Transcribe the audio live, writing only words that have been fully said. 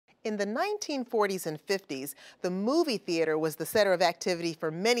In the 1940s and 50s, the movie theater was the center of activity for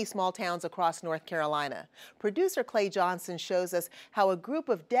many small towns across North Carolina. Producer Clay Johnson shows us how a group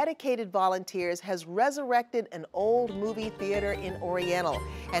of dedicated volunteers has resurrected an old movie theater in Oriental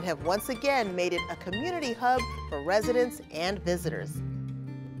and have once again made it a community hub for residents and visitors.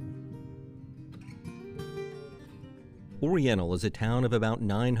 Oriental is a town of about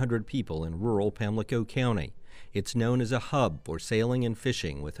 900 people in rural Pamlico County. It's known as a hub for sailing and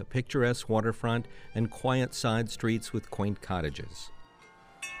fishing with a picturesque waterfront and quiet side streets with quaint cottages.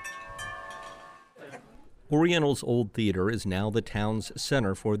 Oriental's old theater is now the town's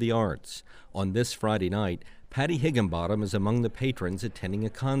center for the arts. On this Friday night, Patty Higginbottom is among the patrons attending a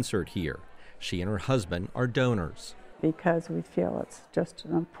concert here. She and her husband are donors. Because we feel it's just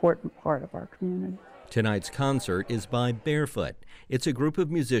an important part of our community. Tonight's concert is by Barefoot. It's a group of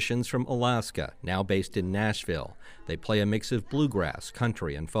musicians from Alaska, now based in Nashville. They play a mix of bluegrass,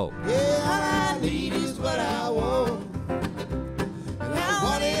 country, and folk. Yeah, all I need is what I want, and I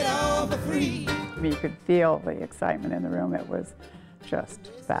want it all for free. You could feel the excitement in the room. It was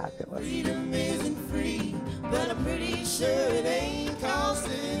just fabulous. Freedom isn't free, but I'm pretty sure it ain't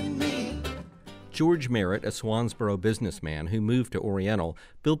costing me. George Merritt, a Swansboro businessman who moved to Oriental,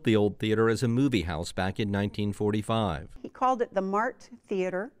 built the old theater as a movie house back in 1945. He called it the Mart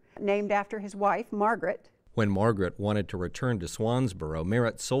Theater, named after his wife, Margaret. When Margaret wanted to return to Swansboro,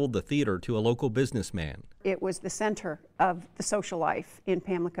 Merritt sold the theater to a local businessman. It was the center of the social life in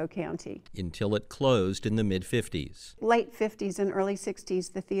Pamlico County. Until it closed in the mid-50s. Late 50s and early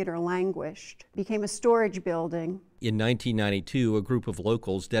 60s, the theater languished, became a storage building. In 1992, a group of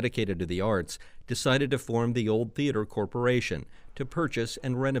locals dedicated to the arts decided to form the Old Theater Corporation to purchase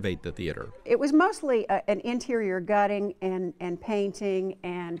and renovate the theater. It was mostly an interior gutting and painting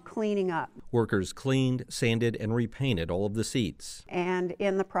and cleaning up. Workers cleaned, sanded, and repainted all of the seats. And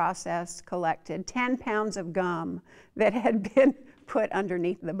in the process collected 10 pounds of gum that had been put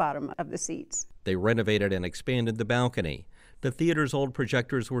underneath the bottom of the seats. They renovated and expanded the balcony. The theater's old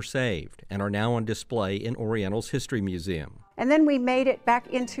projectors were saved and are now on display in Oriental's History Museum. And then we made it back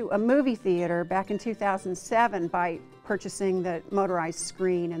into a movie theater back in 2007 by purchasing the motorized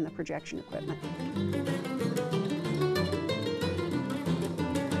screen and the projection equipment.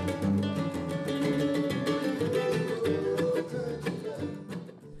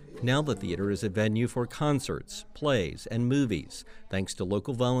 Now the theater is a venue for concerts, plays, and movies, thanks to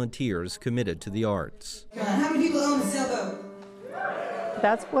local volunteers committed to the arts. How many people own the sailboat?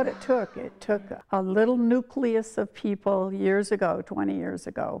 That's what it took. It took a little nucleus of people years ago, 20 years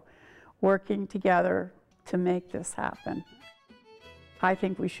ago, working together to make this happen. I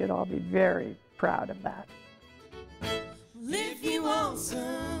think we should all be very proud of that. If you want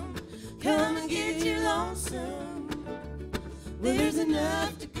some, come and get your lonesome. There's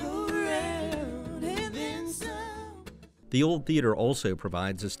enough to go around and then some. The Old Theater also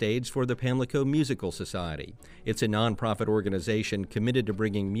provides a stage for the Pamlico Musical Society. It's a nonprofit organization committed to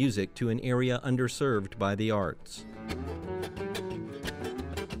bringing music to an area underserved by the arts.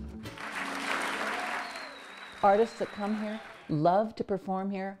 Artists that come here love to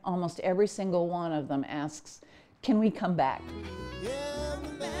perform here. Almost every single one of them asks, can we come back? Yeah, I'm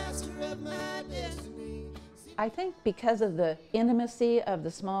the master of my destiny. I think because of the intimacy of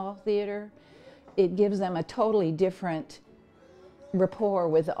the small theater, it gives them a totally different rapport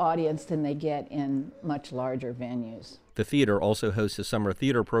with the audience than they get in much larger venues. The theater also hosts a summer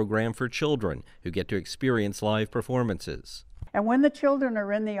theater program for children who get to experience live performances. And when the children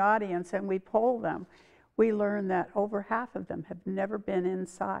are in the audience and we poll them, we learn that over half of them have never been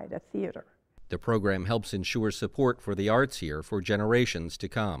inside a theater. The program helps ensure support for the arts here for generations to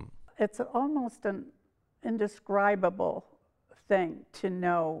come. It's almost an indescribable thing to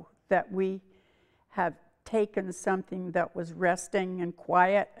know that we have taken something that was resting and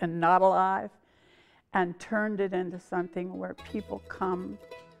quiet and not alive and turned it into something where people come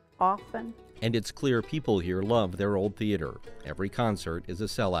often. And it's clear people here love their old theater. Every concert is a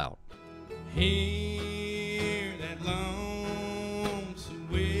sellout. Hear that lonesome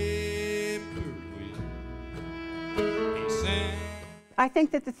whippoorwill. He sang. I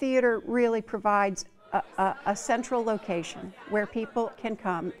think that the theater really provides a central location where people can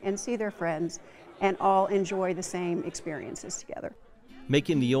come and see their friends and all enjoy the same experiences together.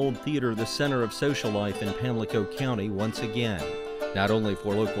 Making the Old Theater the center of social life in Pamlico County once again, not only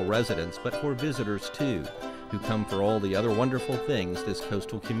for local residents, but for visitors too, who come for all the other wonderful things this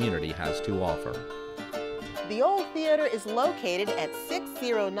coastal community has to offer. The Old Theater is located at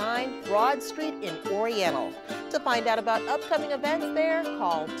 609 Broad Street in Oriental. To find out about upcoming events there,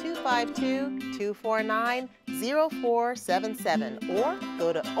 call 252-249-0477 or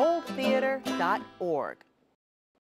go to oldtheater.org.